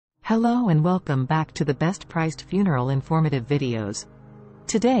Hello and welcome back to the best priced funeral informative videos.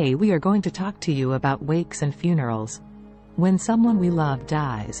 Today we are going to talk to you about wakes and funerals. When someone we love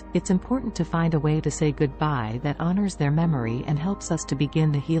dies, it's important to find a way to say goodbye that honors their memory and helps us to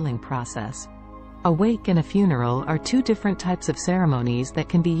begin the healing process. A wake and a funeral are two different types of ceremonies that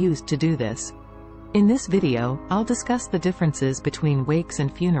can be used to do this. In this video, I'll discuss the differences between wakes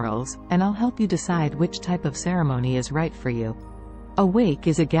and funerals, and I'll help you decide which type of ceremony is right for you. A wake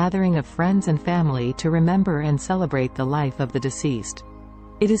is a gathering of friends and family to remember and celebrate the life of the deceased.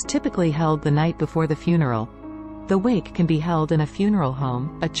 It is typically held the night before the funeral. The wake can be held in a funeral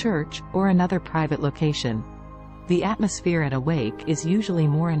home, a church, or another private location. The atmosphere at a wake is usually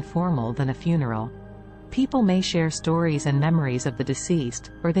more informal than a funeral. People may share stories and memories of the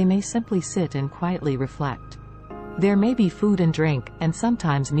deceased, or they may simply sit and quietly reflect. There may be food and drink, and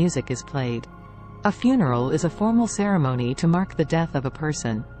sometimes music is played. A funeral is a formal ceremony to mark the death of a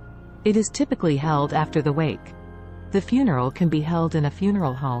person. It is typically held after the wake. The funeral can be held in a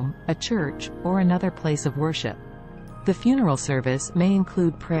funeral home, a church, or another place of worship. The funeral service may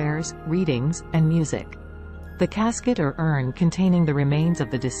include prayers, readings, and music. The casket or urn containing the remains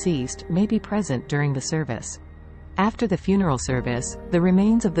of the deceased may be present during the service. After the funeral service, the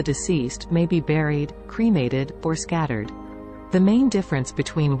remains of the deceased may be buried, cremated, or scattered. The main difference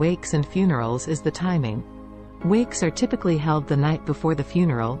between wakes and funerals is the timing. Wakes are typically held the night before the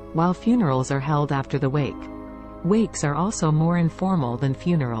funeral, while funerals are held after the wake. Wakes are also more informal than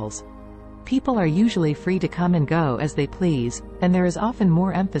funerals. People are usually free to come and go as they please, and there is often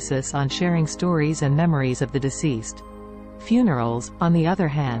more emphasis on sharing stories and memories of the deceased. Funerals, on the other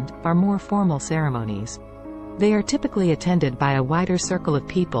hand, are more formal ceremonies. They are typically attended by a wider circle of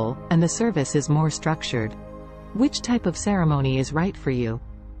people, and the service is more structured. Which type of ceremony is right for you?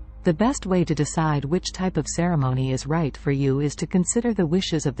 The best way to decide which type of ceremony is right for you is to consider the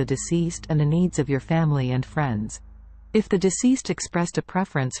wishes of the deceased and the needs of your family and friends. If the deceased expressed a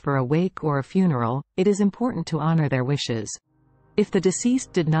preference for a wake or a funeral, it is important to honor their wishes. If the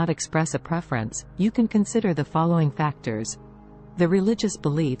deceased did not express a preference, you can consider the following factors: the religious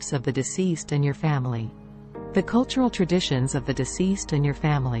beliefs of the deceased and your family, the cultural traditions of the deceased and your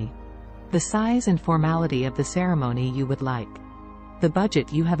family, the size and formality of the ceremony you would like, the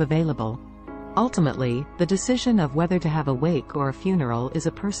budget you have available. Ultimately, the decision of whether to have a wake or a funeral is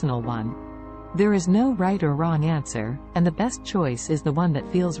a personal one. There is no right or wrong answer, and the best choice is the one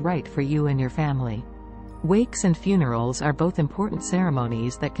that feels right for you and your family. Wakes and funerals are both important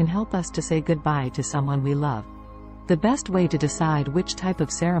ceremonies that can help us to say goodbye to someone we love. The best way to decide which type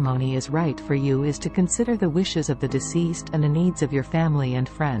of ceremony is right for you is to consider the wishes of the deceased and the needs of your family and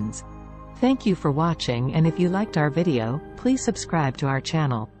friends. Thank you for watching, and if you liked our video, please subscribe to our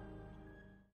channel.